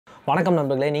வணக்கம்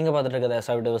நண்பர்களே, நீங்கள் பார்த்துட்டு இருக்கிறது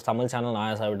SRVTWIZ தமிழ் சேனல்.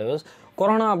 நான் SRVTWIZ.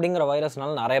 கொரோனா அப்படிங்கிற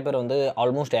வைரஸ்னால நிறைய பேர்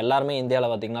ஆல்மோஸ்ட் எல்லாருமே இந்தியாவில்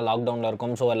பார்த்திங்கன்னா லாக்டவுனில்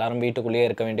இருக்கும். ஸோ எல்லோரும் வீட்டுக்குள்ளேயே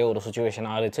இருக்க வேண்டிய ஒரு சுச்சுவேஷன்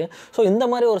ஆகிடுச்சு. ஸோ இந்த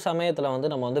மாதிரி ஒரு சமயத்தில்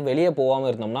நம்ம வெளியே போகாமல்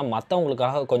இருந்தோம்னா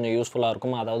மற்றவங்களுக்காக கொஞ்சம் யூஸ்ஃபுல்லாக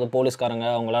இருக்கும். அதாவது போலீஸ்காரங்க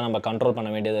அவங்களாம் நம்ம கண்ட்ரோல்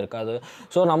பண்ண வேண்டியது இருக்காது.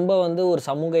 ஸோ நம்ம ஒரு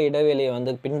சமூக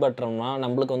இடைவெளியை பின்பற்றோம்னா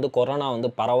நம்மளுக்கு கொரோனா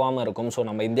பரவாமல் இருக்கும். ஸோ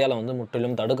நம்ம இந்தியாவில்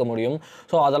முற்றிலும் தடுக்க முடியும்.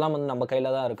 ஸோ அதெல்லாம் நம்ம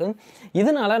கையில் தான் இருக்குது.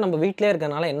 இதனால் நம்ம வீட்டிலே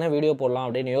இருக்கிறனால என்ன வீடியோ போடலாம்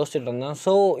அப்படின்னு யோசிச்சுட்டு இருந்தோம்.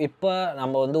 ஸோ இப்போ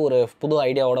நம்ம ஒரு புது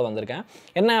ஐடியாவோடு வந்திருக்கேன்.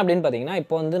 என்ன அப்படின்னு பார்த்தீங்கன்னா,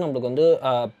 இப்போ நம்மளுக்கு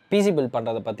பிசி பில்ட்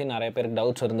பண்ணுறதை பற்றி நிறைய பேருக்கு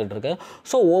டவுட்ஸ் இருந்துகிட்ருக்கு.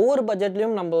 ஸோ ஒவ்வொரு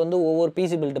பட்ஜெட்லேயும் நம்ம ஒவ்வொரு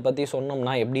பிசி பில்ட்டை பற்றி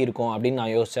சொன்னோம்னா எப்படி இருக்கும் அப்படின்னு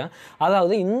நான் யோசித்தேன்.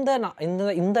 அதாவது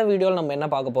இந்த வீடியோவில் நம்ம என்ன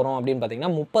பார்க்க போகிறோம் அப்படின்னு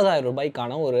பார்த்தீங்கன்னா, 30,000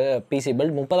 ரூபாய்க்கான ஒரு பிசி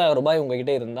பில்ட். 30,000 ரூபாய்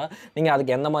உங்ககிட்ட இருந்தால் நீங்கள்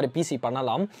அதுக்கு எந்த மாதிரி பிசி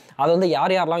பண்ணலாம், அதை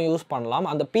யார் யாரெல்லாம் யூஸ் பண்ணலாம்,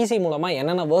 அந்த பிசி மூலமாக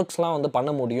என்னென்ன ஒர்க்ஸ்லாம்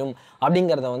பண்ண முடியும்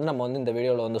அப்படிங்கிறத நம்ம இந்த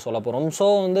வீடியோவில் சொல்ல போகிறோம். ஸோ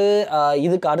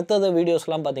இதுக்கு அடுத்தது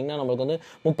வீடியோஸ்லாம் பார்த்திங்கன்னா நம்மளுக்கு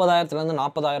 30,000லேருந்து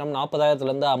 40,000,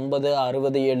 40,000லேருந்து 50,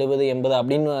 60, 70, 80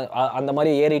 அப்படின்னு அந்த மாதிரி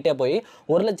ஏறிட்டே போய்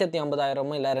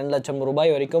 1,50,000 இல்லை 2,00,000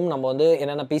 ரூபாய் வரைக்கும் நம்ம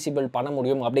என்னென்ன பிசி பில்ட் பண்ண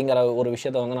முடியும் அப்படிங்கிற ஒரு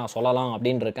விஷயத்தை நான் சொல்லலாம்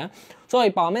அப்படின்னு இருக்கேன். ஸோ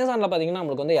இப்போ அமேசானில் பார்த்திங்கன்னா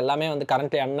நம்மளுக்கு எல்லாமே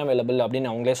கரண்ட்லி அன்அவைலபிள் அப்படின்னு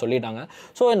அவங்களே சொல்லிட்டாங்க.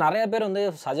 ஸோ நிறைய பேர்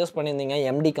சஜஸ்ட் பண்ணியிருந்தீங்க,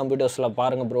 எம்டி கம்ப்யூட்டர்ஸில்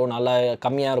பாருங்கள் ப்ரோ, நல்லா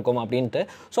கம்மியாக இருக்கும் அப்படின்ட்டு.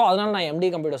 ஸோ அதனால் நான் எம்டி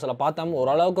கம்ப்யூட்டர்ஸில் பார்த்தேன்.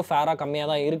 ஓரளவுக்கு ஃபேராக கம்மியாக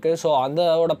தான் இருக்குது. ஸோ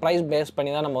அதோட ப்ரைஸ் பேஸ்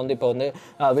பண்ணி தான் நம்ம இப்போ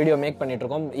வீடியோ மேக்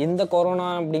பண்ணிகிட்ருக்கோம். இந்த கொரோனா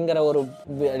அப்படிங்கிற ஒரு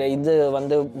இது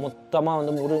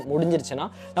மொத்தமாக முடிஞ்சிருச்சுன்னா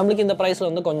நம்மளுக்கு இந்த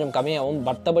ப்ரைஸில் கொஞ்சம் கம்மியாகும்.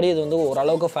 மற்றபடி இது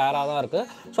ஓரளவுக்கு ஃபேராக தான் இருக்குது.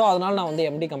 ஸோ அதனால் நான்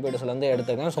எம்டி கம்ப்யூட்டர்ஸ்லேருந்து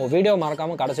எடுத்துருக்கேன். ஸோ வீடியோ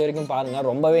மறக்காமல் கடைசி வரைக்கும் பாருங்கள்.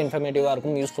 ரொம்பவே இன்ஃபர்மேட்டிவாக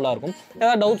இருக்கும், யூஸ்ஃபுல்லாக இருக்கும்.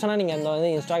 ஏதாவது டவுட்ஸ்னால் நீங்கள் இந்த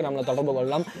இன்ஸ்டாகிராமில் தொடர்பு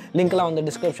கொள்ளலாம். லிங்க்லாம்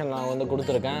டிஸ்கிரிப்ஷனில்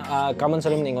கொடுத்துருக்கேன்.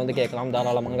 கமெண்ட்ஸ்லையும் நீங்கள் கேட்கலாம்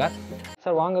தாராளமாக.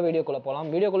 சார் வாங்க வீடியோக்குள்ளே போகலாம்.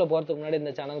 வீடியோக்குள்ளே போகிறதுக்கு முன்னாடி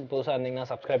இந்த சேனலுக்கு புதுசாக இருந்தீங்கன்னா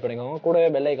சப்ஸ்கிரைப் பண்ணிக்கோங்க. கூடவே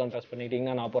பெல் ஐகான் ப்ரெஸ்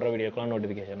பண்ணிட்டீங்கன்னா நான் போடுற வீடியோக்கெலாம்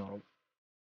நோட்டிஃபிகேஷன் வரும்.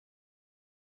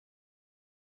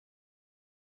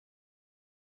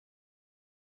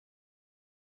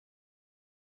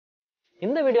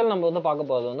 இந்த வீடியோவில் நம்ம பார்க்க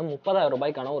போகிறது 30,000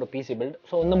 ரூபாய்க்கான ஒரு பிசி பில்ட்.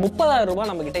 ஸோ இந்த 30,000 ரூபாய்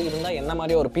நம்மகிட்ட இருந்தால் என்ன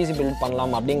மாதிரி ஒரு பிசி பில்ட்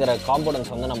பண்ணலாம் அப்படிங்கிற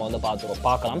காம்போனன்ட்ஸ் நம்ம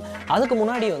பார்க்கலாம். அதுக்கு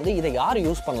முன்னாடி இதை யார்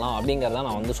யூஸ் பண்ணலாம் அப்படிங்கிறத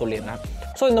நான் சொல்லிடுறேன்.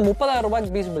 ஸோ இந்த 30,000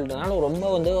 ரூபாய்க்கு பிசி பில்ட்னால ரொம்ப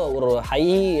ஒரு ஹை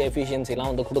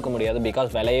எஃபிஷியன்சிலாம் கொடுக்க முடியாது.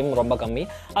 பிகாஸ் விலையும் ரொம்ப கம்மி.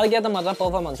 அதுக்கேற்ற மாதிரி தான்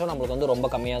பெர்ஃபார்மன்ஸும் நம்மளுக்கு ரொம்ப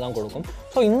கம்மியாக தான் கொடுக்கும்.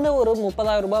 ஸோ இந்த ஒரு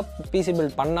 30,000 ரூபாய் பிசி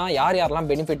பில்ட் பண்ணால் யாரெல்லாம்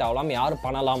பெனிஃபிட் ஆகலாம், யார்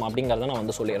பண்ணலாம் அப்படிங்கிறத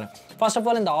நான் சொல்லிடுறேன். ஃபர்ஸ்ட் ஆஃப்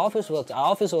ஆல் இந்த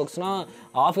ஆஃபீஸ் ஒர்க்ஸ்னால்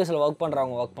ஆஃபீஸில் ஒர்க்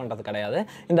பண்ணுறது கிடையாது.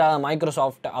 இந்த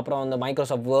மைக்ரோசாஃப்ட், அப்புறம்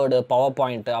மைக்ரோசாஃப்ட் வேர்டு, பவர்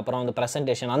பாயிண்ட், அப்புறம்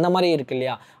ப்ரெசன்டேஷன் அந்த மாதிரி இருக்கு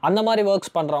இல்லையா, அந்த மாதிரி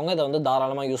ஒர்க்ஸ் பண்ணுறவங்க இதை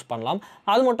தாராளமாக யூஸ் பண்ணலாம்.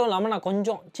 அது மட்டும் இல்லாமல் நான்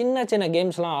கொஞ்சம் சின்ன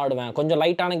கேம்ஸ்லாம் ஆடுவேன். கொஞ்சம்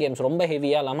லைட்டான கேம்ஸ், ரொம்ப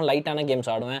ஹெவியாக இல்லாமல் லைட்டான கேம்ஸ்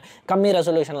ஆடுவேன், கம்மி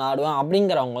ரெசல்யூஷனில் ஆடுவேன்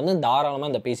அப்படிங்கிறவங்க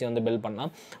தாராளமாக இந்த பிசி பில்ட்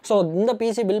பண்ணலாம். ஸோ இந்த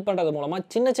பிசி பில்ட் பண்ணுறது மூலமாக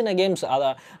சின்ன கேம்ஸ்,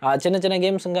 அதை சின்ன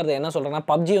கேம்ஸுங்கிறது என்ன சொல்கிறேன்னா,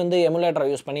 பப்ஜி எமுலேட்டரை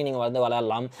யூஸ் பண்ணி நீங்கள்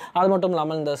விளையாடலாம். அது மட்டும்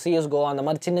இல்லாமல் இந்த CSGO அந்த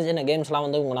மாதிரி சின்ன கேம்ஸ்லாம்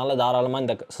உங்களால் தாராளமாக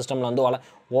இந்த சிஸ்டமில்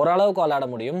ஓரளவுக்கு விளையாட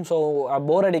முடியும். ஸோ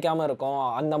போர் அடிக்காமல் இருக்கும்.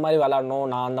 அந்த மாதிரி விளையாடணும்,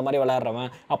 நான் அந்த மாதிரி விளையாடுறவன்,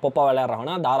 அப்பப்போ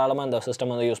விளையாடுறவனா தாராளமாக இந்த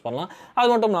சிஸ்டம் யூஸ் பண்ணலாம். அது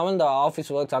மட்டும் இல்லாமல் இந்த ஆஃபீஸ்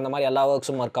ஒர்க்ஸ் அந்த மாதிரி எல்லா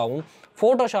ஒர்க்ஸும் ஒர்க் ஆகும்.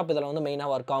 ஃபோட்டோஷாப் இதில்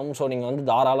மெயினாக ஒர்க் ஆகும். ஸோ நீங்கள்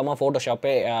தாராளமாக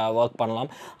ஃபோட்டோஷாப்பே ஒர்க் பண்ணலாம்.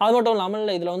 அது மட்டும்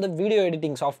இல்லாமல் இதில் வீடியோ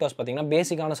எடிட்டிங் சாஃப்ட்வேர்ஸ் பார்த்திங்கன்னா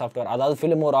பேசிக்கான சாஃப்ட்வேர், அதாவது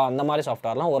ஃபிலிமோரா அந்த மாதிரி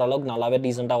சாஃப்ட்வேர்லாம் ஓரளவுக்கு நல்லாவே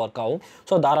டீசெண்டாக ஒர்க் ஆகும்.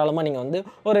 ஸோ தாராளமாக நீங்கள்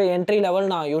ஒரு என்ட்ரி லெவல்,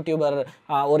 நான் யூடியூபர்,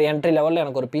 ஒரு என்ட்ரி லெவலில்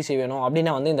எனக்கு ஒரு பிசி வேணும்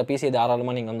அப்படின்னா இந்த பிசி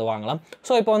தாராளமாக நீங்கள் வாங்கலாம்.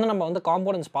 ஸோ இப்போ நம்ம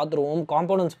காம்போனன்ட்ஸ் பார்த்துருவோம்.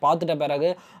 காம்போனன்ட்ஸ் பார்த்துட்ட பிறகு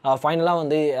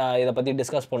ஃபைனலாக இதை பற்றி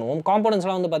டிஸ்கஸ் பண்ணுவோம்.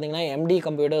 காம்போனன்ட்ஸ்லாம் பார்த்தீங்கன்னா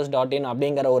mdcomputers.in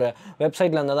அப்படிங்கிற ஒரு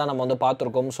வெப்சைட்லேருந்து தான் நம்ம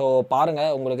பார்த்துருக்கோம். ஸோ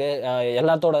பாருங்கள், உங்களுக்கு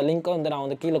எல்லாத்தோட லிங்க்கும்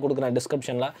நான் கீழே கொடுக்குறேன்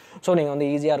டிஸ்கிரிப்ஷனில். ஸோ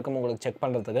நீங்கள் ஈஸியாக இருக்கும் உங்களுக்கு செக்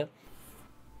பண்ணுறதுக்கு.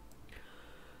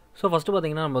 ஸோ ஃபஸ்ட்டு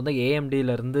பார்த்திங்கன்னா நம்ம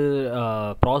AMDலேருந்து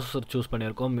ப்ராசஸர் சூஸ்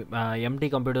பண்ணியிருக்கோம்.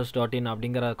 mdcomputers.in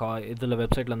அப்படிங்கிற இதில்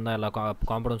வெப்சைட்லேருந்து தான் எல்லா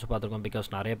காம்போனன்ட்ஸும் பார்த்துருக்கோம். பிகாஸ்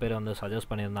நிறைய பேர் சஜஸ்ட்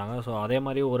பண்ணியிருந்தாங்க. ஸோ அதே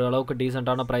மாதிரி ஓரளவுக்கு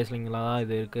டீசெண்டான ப்ரைஸ்லிங்கில் தான்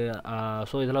இது இருக்குது.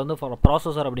 ஸோ இதில்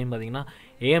ப்ராசஸர் அப்படின்னு பார்த்திங்கன்னா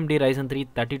AMD Ryzen 3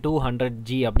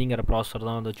 3200G அப்படிங்கிற ப்ராசஸர்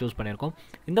தான் சூஸ் பண்ணியிருக்கோம்.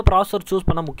 இந்த ப்ராசஸர் சூஸ்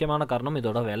பண்ண முக்கியமான காரணம்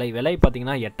இதோட விலை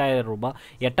பார்த்திங்கன்னா 8,000 ரூபாய்.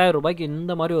 8,000 ரூபாய்க்கு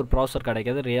இந்த மாதிரி ஒரு ப்ராசஸர்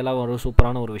கிடைக்கிறது ரியலாக ஒரு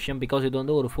சூப்பரான ஒரு விஷயம். பிகாஸ் இது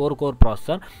ஒரு 4 கோர்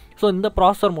ப்ராசஸர். ஸோ இந்த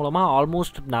ப்ராசஸர் மூலமாக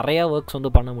ஆல்மோஸ்ட் நிறையா ஒர்க்ஸ்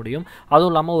பண்ண முடியும்.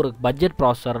 அதுவும் இல்லாமல் ஒரு பட்ஜெட்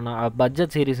ப்ராசஸர்,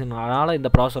 பட்ஜெட் சீரீஸ்னால இந்த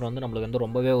ப்ராசஸர் நம்மளுக்கு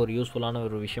ரொம்பவே ஒரு யூஸ்ஃபுல்லான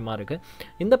ஒரு விஷயமா இருக்குது.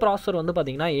 இந்த ப்ராசஸர்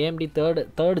பார்த்திங்கன்னா AMD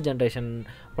third generation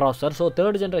processor. So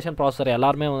third generation processor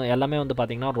எல்லாமே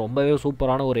பார்த்திங்கன்னா ரொம்பவே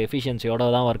சூப்பரான ஒரு எஃபிஷியன்சியோட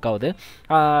தான் ஒர்க் ஆகுது.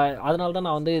 அதனால தான்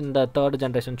நான் இந்த தேர்ட்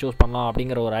ஜென்ரேஷன் சூஸ் பண்ணலாம்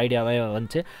அப்படிங்கிற ஒரு ஐடியாவே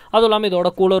வந்துச்சு. அதுவும் இல்லாமல்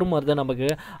இதோட கூலரும் வருது நமக்கு.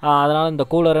 அதனால் இந்த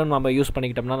கூலரும் நம்ம யூஸ்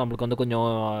பண்ணிக்கிட்டோம்னா நம்மளுக்கு கொஞ்சம்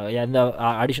எந்த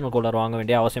அடிஷ்னல் கூலர் வாங்க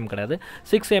வேண்டிய அவசியம் கிடையாது.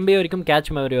 6 MB வரைக்கும் கேட்ச்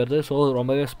மெமரி வருது. ஸோ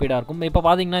ரொம்பவே ஸ்பீடாக இருக்கும். இப்போ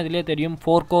பார்த்தீங்கன்னா இதிலே தெரியும்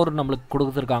 4 கோர் நம்மளுக்கு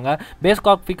கொடுத்துருக்காங்க. பேஸ்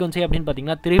கிளாக் ஃப்ரீக்வன்சி அப்படின்னு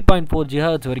பார்த்தீங்கன்னா 3.4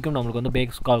 GHz வரைக்கும் நம்மளுக்கு வந்து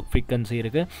பேஸ் கிளாக் ஃப்ரீக்வன்சி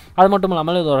இருக்குது. அது மட்டும்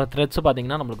இல்லாமல் இதோட த்ரெட்ஸ்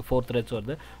பார்த்தீங்கன்னா நம்மளுக்கு 4 த்ரெட்ஸ்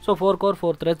வருது. ஸோ 4 கோர்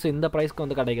 4 த்ரெட்ஸ் இந்த ப்ரைஸ்க்கு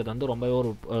வந்து கிடைக்கிறது வந்து ரொம்பவே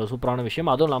ஒரு சூப்பரான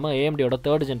விஷயம். அதுவும் இல்லாமல் AMDயோட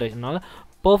 3rd ஜென்ரேஷனால்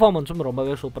பெர்ஃபார்மன்ஸும்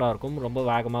ரொம்பவே சூப்பராக இருக்கும், ரொம்ப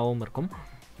வேகமாகவும் இருக்கும்.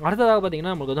 அடுத்ததாக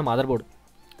பார்த்தீங்கன்னா நமக்கு வந்து மதர் போர்டு.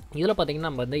 இதில் பார்த்தீங்கன்னா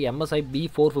நம்ம வந்து MSI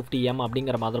B450M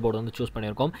அப்படிங்கிற மதர் போர்டு வந்து சூஸ்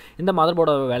பண்ணியிருக்கோம். இந்த மதர்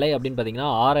போர்டோட விலை அப்படின்னு பார்த்தீங்கன்னா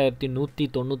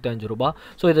 6195 ரூபா.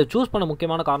 ஸோ இதை சூஸ் பண்ண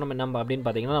முக்கியமான காரணம் என்ன அப்படின்னு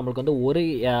பார்த்தீங்கன்னா நம்மளுக்கு வந்து ஒரு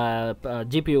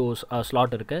GPU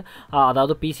ஸ்லாட் இருக்குது,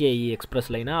 அதாவது PCIe எக்ஸ்பிரஸ்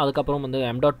லைனு. அதுக்கப்புறம் வந்து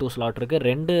M.2 ஸ்லாட் இருக்குது,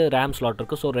 2 RAM ஸ்லாட்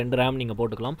இருக்குது. ஸோ 2 RAM நீங்கள்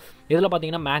போட்டுக்கலாம். இதில்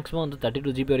பார்த்தீங்கன்னா மேக்ஸிமம் வந்து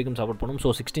 32 GB வரைக்கும் சப்போர்ட் பண்ணும்.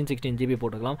 ஸோ 16 GB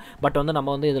போட்டுக்கலாம். பட் வந்து நம்ம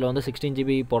வந்து இதில் வந்து 16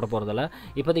 GB போட போகிறதில்ல.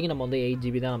 இப்போதைக்கு நம்ம வந்து 8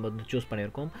 GB தான் நம்ம வந்து சூஸ்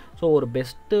பண்ணியிருக்கோம். ஸோ ஒரு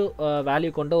பெஸ்ட்டு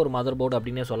வேல்யூ கொண்ட ஒரு மதர் போர்டு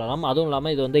அப்படின்னே சொல்லலாம். அதுவும்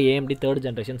இல்லாமல் இது வந்து AMD 3rd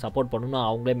ஜென்ரேஷன் சப்போர்ட் பண்ணணும்னு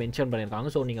அவங்களே மென்ஷன் பண்ணியிருக்காங்க.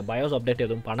 ஸோ நீங்கள் பயோஸ் அப்டேட்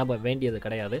எதுவும் பண்ண வேண்டியது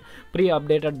கிடையாது, ப்ரீ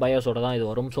அப்டேட்டட் பயோஸோட தான் இது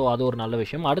வரும். ஸோ அது ஒரு நல்ல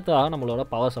விஷயம். அடுத்ததாக நம்மளோட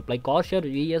power supply காஷர்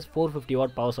VS 450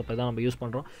 watt power supply தான் நம்ம யூஸ்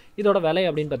பண்ணுறோம். இதோட விலை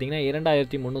அப்படின்னு பார்த்தீங்கன்னா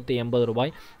 2380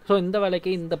 ரூபாய். ஸோ இந்த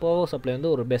விலைக்கு இந்த பவர் சப்ளை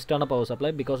வந்து ஒரு பெஸ்ட்டான பவர்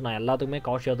சப்ளை. பிகாஸ் நான் எல்லாத்துக்குமே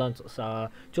காஷர் தான்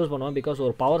சூஸ் பண்ணுவேன். பிகாஸ்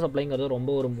ஒரு பவர் சப்ளைங்கிறது ரொம்ப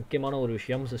ஒரு முக்கியமான ஒரு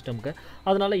விஷயம் சிஸ்டம்க்கு.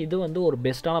 அதனால் இது வந்து ஒரு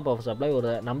பெஸ்ட்டான பவர் சப்ளை,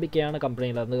 ஒரு நம்பிக்கையான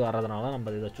கம்பெனிலேருந்து வரதுனால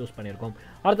நம்ம இதை சூஸ் பண்ணியிருக்கோம்.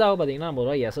 அடுத்தாக பார்த்தீங்கன்னா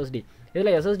நம்மளோட SSD. இதில்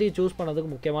SSD சூஸ் பண்ணதுக்கு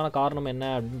முக்கியமான காரணம் என்ன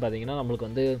அப்படின்னு பார்த்தீங்கன்னா நம்மளுக்கு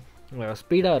வந்து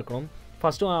ஸ்பீடாக இருக்கணும்.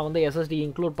 ஃபஸ்ட்டு நான் வந்து SSD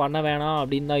இன்க்ளூட் பண்ண வேணாம்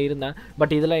அப்படின்னு தான் இருந்தேன்.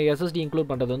 பட் இதில் SSD இன்க்ளூட்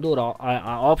பண்ணுறது வந்து ஒரு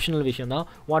ஆப்ஷனல் விஷயம் தான்.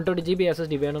 120 GB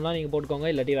SSD வேணும்னா நீங்கள் போட்டுக்கோங்க,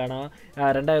 இல்லாட்டி வேணாம்.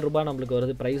 2000 ரூபாய் நம்மளுக்கு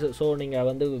வருது ப்ரைஸ். ஸோ நீங்கள்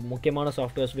வந்து முக்கியமான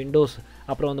சாஃப்ட்வேர்ஸ், விண்டோஸ்,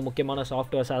 அப்புறம் வந்து முக்கியமான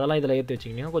சாஃப்ட்வேர்ஸ் அதெல்லாம் இதில் ஏற்றி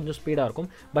வச்சிங்கன்னா கொஞ்சம் ஸ்பீடாக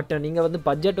இருக்கும். பட் நீங்கள் வந்து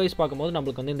பட்ஜெட் வைஸ் பார்க்கும்போது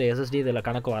நம்மளுக்கு வந்து இந்த SSD இதில்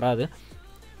கணக்கு வராது.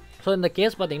 ஸோ இந்த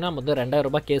கேஸ் பார்த்தீங்கன்னா நம்ம வந்து 2000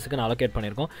 ரூபாய் கேஸுக்கு நான் அலோகேட்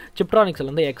பண்ணியிருக்கோம். சிப்ட்ரானிக்ஸில்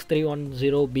வந்து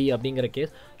X310B அப்படிங்கிற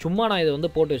கேஸ் சும்மா நான் இதை வந்து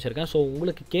போட்டு வச்சுருக்கேன். ஸோ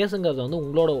உங்களுக்கு கேஸுங்கிறது வந்து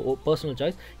உங்களோட பர்சனல்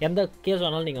சாய்ஸ், எந்த கேஸ்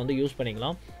வேணாலும் நீங்கள் வந்து யூஸ்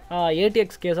பண்ணிக்கலாம். ATX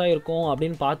கேஸாக இருக்கும்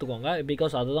அப்படின்னு பார்த்துக்கோங்க.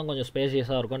 பிகாஸ் அதுதான் கொஞ்சம்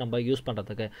ஸ்பேஷியஸாக இருக்கும் நம்ம யூஸ்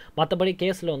பண்ணுறதுக்கு. மற்றபடி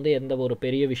கேஸில் வந்து எந்த ஒரு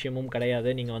பெரிய விஷயமும் கிடையாது.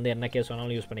 நீங்கள் வந்து என்ன கேஸ்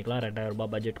வேணாலும் யூஸ் பண்ணிக்கலாம் 2000 ரூபாய்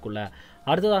பட்ஜெட்டுக்குள்ளே.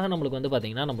 அடுத்ததாக நம்மளுக்கு வந்து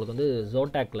பார்த்திங்கன்னா நம்மளுக்கு வந்து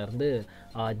ஜோடாக்லேருந்து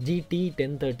GT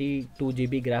 1030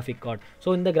 2GB graphic card.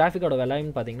 So இந்த கிராஃபிக் கார்டு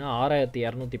விலைன்னு பார்த்தீங்கன்னா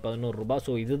 6211 ரூபாய்.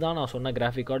 ஸோ இதுதான் நான் சொன்ன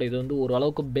கிராஃபிக் கார்டு. இது வந்து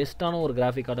ஓரளவுக்கு பெஸ்ட்டான ஒரு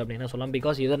கிராஃபிக் கார்டு அப்படின்னு சொல்லலாம்.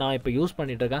 பிகாஸ் இதை நான் இப்போ யூஸ்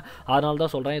பண்ணிட்டு இருக்கேன், அதனால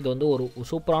தான் சொல்கிறேன். இது வந்து ஒரு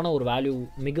சூப்பரான ஒரு வேல்யூ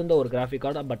மிகுந்த ஒரு கிராஃபிக்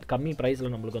கார்டு. பட் கம்மி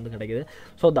ப்ரைஸில் நம்மளுக்கு வந்து கிடைக்குது.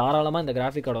 ஸோ தாராளமாக இந்த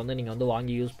கிராஃபிக் கார்டை வந்து நீங்கள் வந்து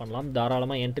வாங்கி யூஸ் பண்ணலாம்.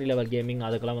 தாராளமாக என்ட்ரி லெவல் கேமிங்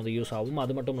அதுக்கெல்லாம் வந்து யூஸ் ஆகும்.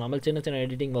 அது மட்டும் இல்லாமல் சின்ன சின்ன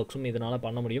எடிட்டிங் ஒர்க்ஸும் இதனால்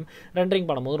பண்ண முடியும். ரெண்டரிங்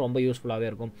பண்ணும்போது ரொம்ப யூஸ்ஃபுல்லாகவே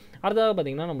இருக்கும். அடுத்ததாக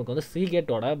பார்த்தீங்கன்னா நமக்கு வந்து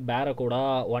சீகேட்டோட பேரகோடா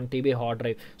 1 TB ஹார்ட்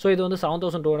டிரைவ். ஸோ இது வந்து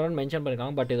 7200 மென்ஷன்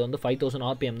பண்ணியிருக்காங்க. பட் இது வந்து 5000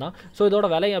 RPM தான். ஸோ இதோட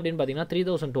விலை அப்படின்னு பார்த்தீங்கன்னா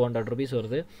 3200 rupees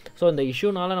வருது. ஸோ இந்த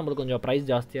இஷ்யூனால நம்மளுக்கு கொஞ்சம் ப்ரைஸ்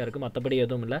ஜாஸ்தியாக இருக்குது, மற்றபடி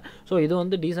எதுவும் இல்லை. ஸோ இது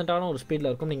வந்து டீசெண்டான ஒரு ஸ்பீடில்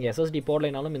இருக்கும். நீங்கள் SSD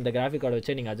போடலைனாலும் இந்த கிராஃபிக் கார்டை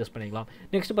வச்சு நீங்கள் அட்ஜஸ்ட் பண்ணிக்கலாம்.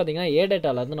 நெக்ஸ்ட் பார்த்தீங்கன்னா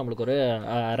ஏடேட்டாலேருந்து நம்மளுக்கு ஒரு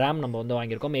RAM நம்ம வந்து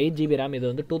வாங்கியிருக்கோம். 8 GB RAM. இது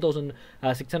வந்து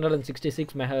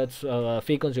 2666 MHz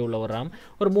ஃப்ரீக்வன்சி உள்ள ஒரு RAM.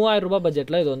 ஒரு 3000 ரூபாய்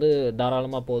பட்ஜெட்டில் இது வந்து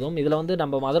தாராளமாக போதும். இதில் வந்து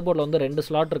நம்ம மதர் போர்டில் வந்து 2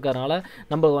 ஸ்லாட் இருக்கிறனால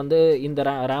நம்ம வந்து இந்த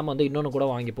RAM வந்து இன்னொன்று கூட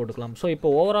வாங்கி போட்டுக்கலாம். ஸோ இப்போ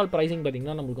ஓவரால் ப்ரைஸிங்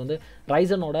பார்த்தீங்கன்னா நம்மளுக்கு வந்து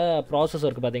ரைசனோட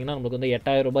ப்ராசஸருக்கு பார்த்தீங்கன்னா நம்மளுக்கு வந்து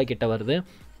 8000 ரூபாய் கிட்ட வருது.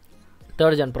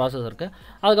 3rd gen ப்ராசஸ் இருக்குது.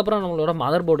 அதுக்கப்புறம் நம்மளோட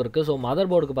மதர் போர்டு இருக்குது. ஸோ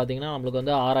மதர் போர்டுக்கு பார்த்தீங்கன்னா நம்மளுக்கு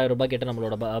வந்து 6000 ரூபாய் கிட்ட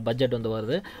நம்மளோட பட்ஜெட் வந்து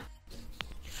வருது.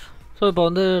 ஸோ இப்போ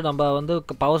வந்து நம்ம வந்து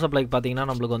பவர் சப்ளைக்கு பார்த்தீங்கன்னா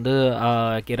நம்மளுக்கு வந்து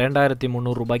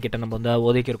 2300 ரூபாய் கிட்ட நம்ம வந்து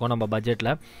ஒதுக்கியிருக்கோம் நம்ம பட்ஜெட்டில்.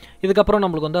 இதுக்கப்புறம்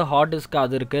நம்மளுக்கு வந்து ஹார்ட் டிஸ்க்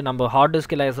அது இருக்குது. நம்ம ஹார்ட்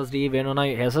டிஸ்க் இல்லை SSD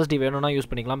வேணும்னா யூஸ்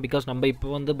பண்ணிக்கலாம். பிகாஸ் நம்ம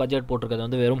இப்போ வந்து பட்ஜெட் போட்டிருக்கிறது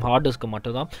வந்து வெறும் ஹார்ட் டிஸ்க்கு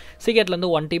மட்டும் தான். சீகேட்லேருந்து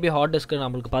 1 TB ஹார்ட் டிஸ்க்கு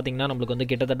நம்மளுக்கு பார்த்தீங்கன்னா நம்மளுக்கு வந்து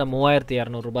கிட்டத்தட்ட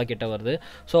 3200 ரூபாய் கிட்ட வருது.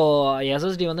 ஸோ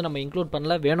SSD வந்து நம்ம இன்க்ளூட்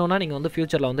பண்ணல. வேணும்னா நீங்கள் வந்து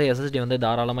ஃபியூச்சரில் வந்து SSD வந்து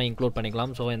தாராளமாக இன்க்ளூட்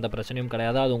பண்ணிக்கலாம். ஸோ எந்த பிரச்சனையும்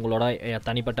கிடையாது, அது உங்களோட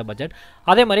தனிப்பட்ட பட்ஜெட்.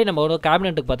 அதே மாதிரி நம்மளோட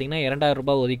கேபினெட்டுக்கு பார்த்தீங்கன்னா 2000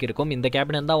 ரூபாய் ஒதுக்கி இருக்கும். இந்த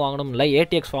கேபினெட் தான் வாங்கணும் இல்லை,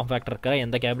 ATX ஃபார்ம் ஃபேக்டர் இருக்கிற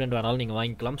எந்த கேபினெட் வேணாலும் நீங்கள்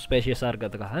வாங்கிக்கலாம் ஸ்பேஷியஸாக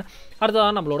இருக்கிறதுக்காக.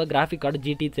 அடுத்ததான் நம்மளோட graphic card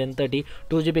GT 1030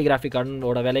 2GB graphic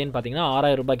கார்டோட விலைன்னு பார்த்தீங்கன்னா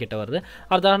 6000 ரூபாய் கிட்ட வருது.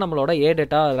 அடுத்ததான் நம்மளோட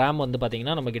ஏடேட்டா RAM வந்து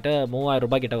பார்த்தீங்கன்னா நம்மக்கிட்ட 3000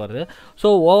 ரூபாய் கிட்ட வருது.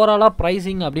 ஸோ ஓவராலாக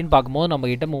ப்ரைஸிங் அப்படின்னு பார்க்கும்போது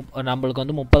நம்மக்கிட்ட நம்மளுக்கு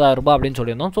வந்து 30000 ரூபாய் அப்படின்னு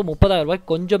சொல்லியிருந்தோம். ஸோ 30000 ரூபாய்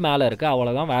கொஞ்சம் மேலே இருக்குது,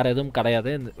 அவ்வளோதான். வேறு எதுவும்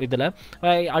கிடையாது. இதில்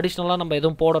அடிஷ்னலாக நம்ம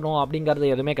எதுவும் போடணும்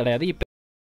அப்படிங்கிறது எதுவுமே கிடையாது.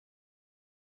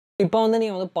 இப்போ வந்து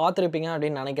நீங்கள் வந்து பார்த்துருப்பீங்க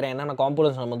அப்படின்னு நினைக்கிறேன் என்னென்ன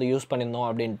காம்போனன்ட்ஸ் நம்ம வந்து யூஸ் பண்ணியிருந்தோம்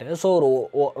அப்படின்ட்டு. ஸோ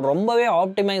ரொம்பவே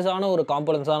ஆப்டிமைஸான ஒரு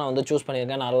காம்போனன்ட்ஸாக நான் வந்து சூஸ்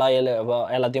பண்ணியிருக்கேன். நல்லா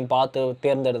எல்லாத்தையும் பார்த்து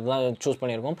தேர்ந்தெடுத்து தான் சூஸ்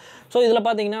பண்ணியிருக்கோம். ஸோ இதில்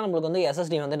பார்த்தீங்கன்னா நம்மளுக்கு வந்து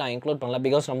SSD வந்து நான் இன்க்ளூட் பண்ணல,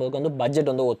 பிகாஸ் நம்மளுக்கு வந்து பட்ஜெட்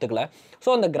வந்து ஒத்துக்கல.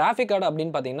 ஸோ அந்த கிராஃபிக் கார்டு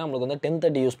அப்படின்னு பார்த்தீங்கன்னா நம்மளுக்கு வந்து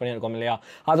 1030 யூஸ் பண்ணியிருக்கோம் இல்லையா,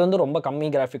 அது வந்து ரொம்ப கம்மி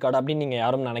கிராஃபிக் கார்டு அப்படின்னு நீங்கள்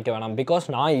யாரும் நினைக்க வேணாம். பிகாஸ்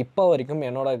நான் இப்போ வரைக்கும்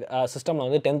என்னோட சிஸ்டமில்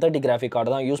வந்து 1030 கிராஃபிக்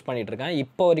கார்டு தான் யூஸ் பண்ணிகிட்டு இருக்கேன்.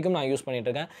 இப்போ வரைக்கும் நான் யூஸ்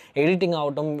பண்ணிகிட்டு இருக்கேன். எடிட்டிங்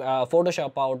ஆகட்டும்,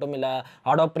 ஃபோட்டோஷாப் ஆகட்டும், இல்லை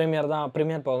அடோப்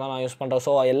ப்ரீமியர் ப்ரோ தான் நான் யூஸ் பண்ணுறேன்.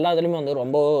 ஸோ எல்லாத்துலேயுமே வந்து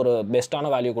ரொம்ப ஒரு பெஸ்ட்டான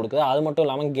வேல்யூ கொடுக்குது. அது மட்டும்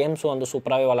இல்லாமல் கேம்ஸும் வந்து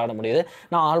சூப்பராகவே விளாட முடியுது.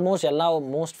 நான் ஆல்மோஸ்ட்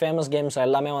மோஸ்ட் ஃபேமஸ் கேம்ஸ்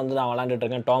எல்லாமே வந்து நான் விளாண்டுட்டு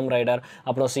இருக்கேன். டாம் ரைடர்,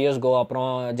 அப்புறம் CSGO, அப்புறம்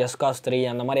ஜஸ்ட் காஸ் 3,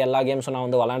 அந்த மாதிரி எல்லா கேம்ஸும் நான்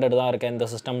வந்து விளாண்டுட்டு தான் இருக்கேன் இந்த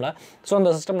சிஸ்டமில். ஸோ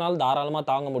இந்த சிஸ்டம்னால தாராளமாக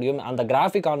தாங்க முடியும். அந்த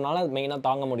கிராஃபிக் கார்டுனால மெயினாக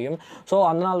தாங்க முடியும். ஸோ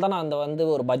அதனால தான் நான் அந்த வந்து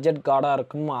ஒரு பட்ஜெட் கார்டாக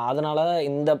இருக்கும். அதனால்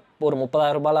இந்த ஒரு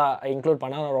 30,000 ரூபாயில் இன்க்ளூட்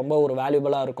பண்ணால் ரொம்ப ஒரு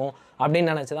வேல்யூபிளாக இருக்கும்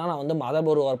அப்படின்னு நினச்சி தான் நான் வந்து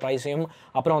மதர்போர்டோட ப்ரைஸையும்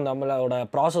அப்புறம் நம்மளோட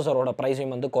ப்ராசஸரோட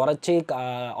ப்ரைஸையும் வந்து குறைச்சி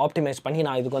ஆப்டிமைஸ் பண்ணி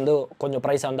நான் இதுக்கு வந்து கொஞ்சம்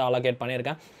ப்ரைஸ் வந்து அலோகேட்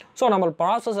பண்ணியிருக்கேன். ஸோ நம்ம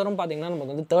ப்ராசஸரும் பார்த்திங்கன்னா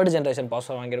நமக்கு வந்து 3rd ஜென்ரேஷன்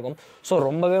ப்ராசஸர் வாங்கியிருக்கோம். ஸோ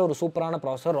ரொம்பவே ஒரு சூப்பரான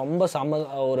ப்ராசஸர், ரொம்ப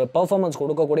ஒரு பெர்ஃபார்மன்ஸ்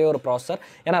கொடுக்கக்கூடிய ஒரு ப்ராசஸர்.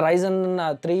 ஏன்னா Ryzen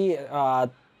 3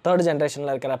 3rd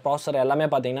ஜென்ரேஷனில் இருக்கிற ப்ராசஸர் எல்லாமே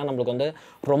பார்த்திங்கன்னா நம்மளுக்கு வந்து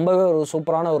ரொம்பவே ஒரு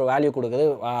சூப்பரான ஒரு வேல்யூ கொடுக்குது.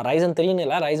 Ryzen 3ன்னு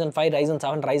இல்லை, Ryzen 5, Ryzen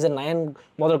 7, Ryzen 9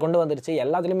 முதல் கொண்டு வந்துருச்சு.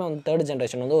 எல்லாத்துலேயுமே வந்து 3rd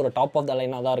ஜென்ரேஷன் வந்து ஒரு டாப் ஆஃப் த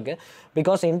லைனாக தான் இருக்குது.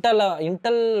 பிகாஸ் இன்டெல்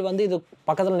வந்து இது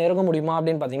பக்கத்தில் நெருங்க முடியுமா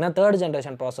அப்படின்னு பார்த்தீங்கன்னா 3rd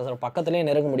ஜென்ரேஷன் ப்ராசஸர் பக்கத்துலேயே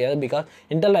நெருங்க முடியாது. பிகாஸ்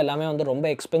இன்டெல் எல்லாமே வந்து ரொம்ப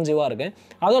எக்ஸ்பென்சிவாக இருக்குது.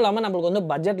 அதுவும் இல்லாமல் நம்மளுக்கு வந்து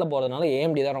பட்ஜெட்டில் போகிறதுனால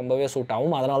AMD தான் ரொம்பவே சூட்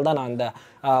ஆகும். அதனால தான் நான் அந்த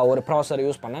ஒரு ப்ராசஸர்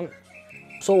யூஸ் பண்ணேன்.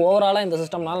 ஸோ ஓவராலாக இந்த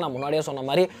சிஸ்டம்னால நான் முன்னாடியே சொன்ன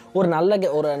மாதிரி ஒரு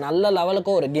நல்ல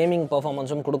லெவலுக்கு ஒரு கேமிங்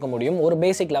பர்ஃபார்மன்ஸும் கொடுக்க முடியும். ஒரு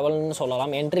பேசிக் லெவல்னு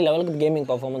சொல்லலாம், என்ட்ரி லெவலுக்கு கேமிங்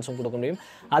பர்ஃபார்மன்ஸும் கொடுக்க முடியும்.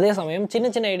 அதே சமயம்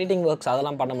சின்ன எடிட்டிங் ஒர்க்ஸ்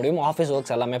அதெல்லாம் பண்ண முடியும், ஆஃபீஸ்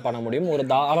ஒர்க்ஸ் எல்லாமே பண்ண முடியும். ஒரு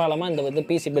தாராளமாக இந்த வந்து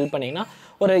PC பில்ட் பண்ணிங்கன்னா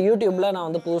ஒரு யூடியூப்பில் நான்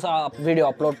வந்து புதுசாக வீடியோ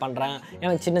அப்லோட் பண்ணுறேன்,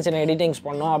 எனக்கு சின்ன எடிட்டிங்ஸ்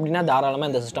பண்ணோம் அப்படின்னா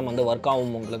தாராளமாக இந்த சிஸ்டம் வந்து ஒர்க்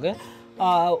ஆகும். உங்களுக்கு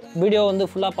வீடியோ வந்து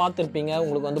ஃபுல்லாக பார்த்துருப்பீங்க,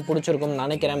 உங்களுக்கு வந்து பிடிச்சிருக்கும்னு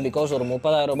நினைக்கிறேன். பிகாஸ் ஒரு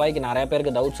 30,000 ரூபாய்க்கு நிறைய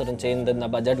பேருக்கு டவுட்ஸ் இருந்துச்சு இந்த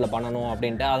பட்ஜெட்டில் பண்ணணும்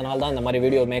அப்படின்ட்டு. அதனால தான் இந்த மாதிரி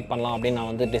வீடியோ மேக் பண்ணலாம் அப்படின்னு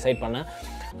நான் வந்து டிசைட் பண்ணேன்.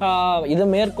 இது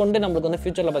மேற்கொண்டு நம்மளுக்கு வந்து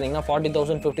ஃபியூச்சரில் பார்த்திங்கன்னா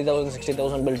 40,000, 50,000,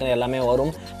 60,000 பில்ட் எல்லாமே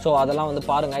வரும். ஸோ அதெல்லாம் வந்து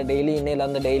பாருங்கள்.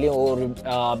 இன்னையிலேருந்து டெய்லியும் ஒரு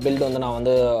பில்டு வந்து நான்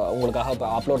வந்து உங்களுக்காக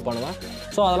அப்லோட் பண்ணுவேன்.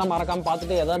 ஸோ அதெல்லாம் மறக்காமல்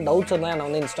பார்த்துட்டு ஏதாவது டவுட்ஸ் இருந்தால் என்னை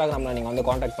வந்து இன்ஸ்டாகிராமில் நீங்கள் வந்து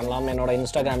காண்டாக்ட் பண்ணலாம். என்னோட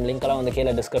இன்ஸ்டாகிராம் லிங்க்கெல்லாம் வந்து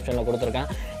கீழே டிஸ்கிரிப்ஷனில் கொடுத்துருக்கேன்.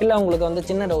 இல்லை உங்களுக்கு வந்து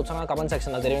சின்ன டவுட்ஸ்னால் கமெண்ட்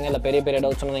செக்ஷனில் தெரியுங்க, இல்லை பெரிய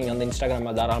டவுட்ஸ்னால் நீங்கள் வந்து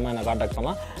இன்ஸ்டாகிராமில் தாராளமாக என்னை காண்டாக்ட்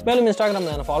பண்ணலாம். மேலும்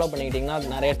இன்ஸ்டாகிராமில் என்னை ஃபாலோ பண்ணிக்கிட்டிங்கன்னா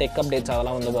நிறைய டெக் அப்டேட்ஸ்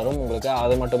அதெல்லாம் வந்து வரும் உங்களுக்கு.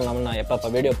 அது மட்டும் இல்லாமல் நான்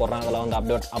எப்போ வீடியோ போடுறேன் அதெல்லாம் வந்து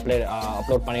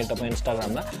அப்லோட் பண்ணிட்டு இருப்பேன்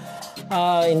இன்ஸ்டாகிராமில்.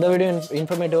 இந்த வீடியோ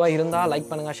இன்ஃபர்மேட்டிவாக இருந்தால் லைக்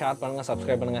பண்ணுங்கள், ஷேர் பண்ணுங்கள்,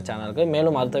 சப்ஸ்கிரைப் பண்ணுங்கள் சேனலுக்கு.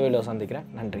 மேலும் அடுத்த வீடியோ சந்திக்கிறேன்.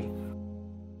 நன்றி.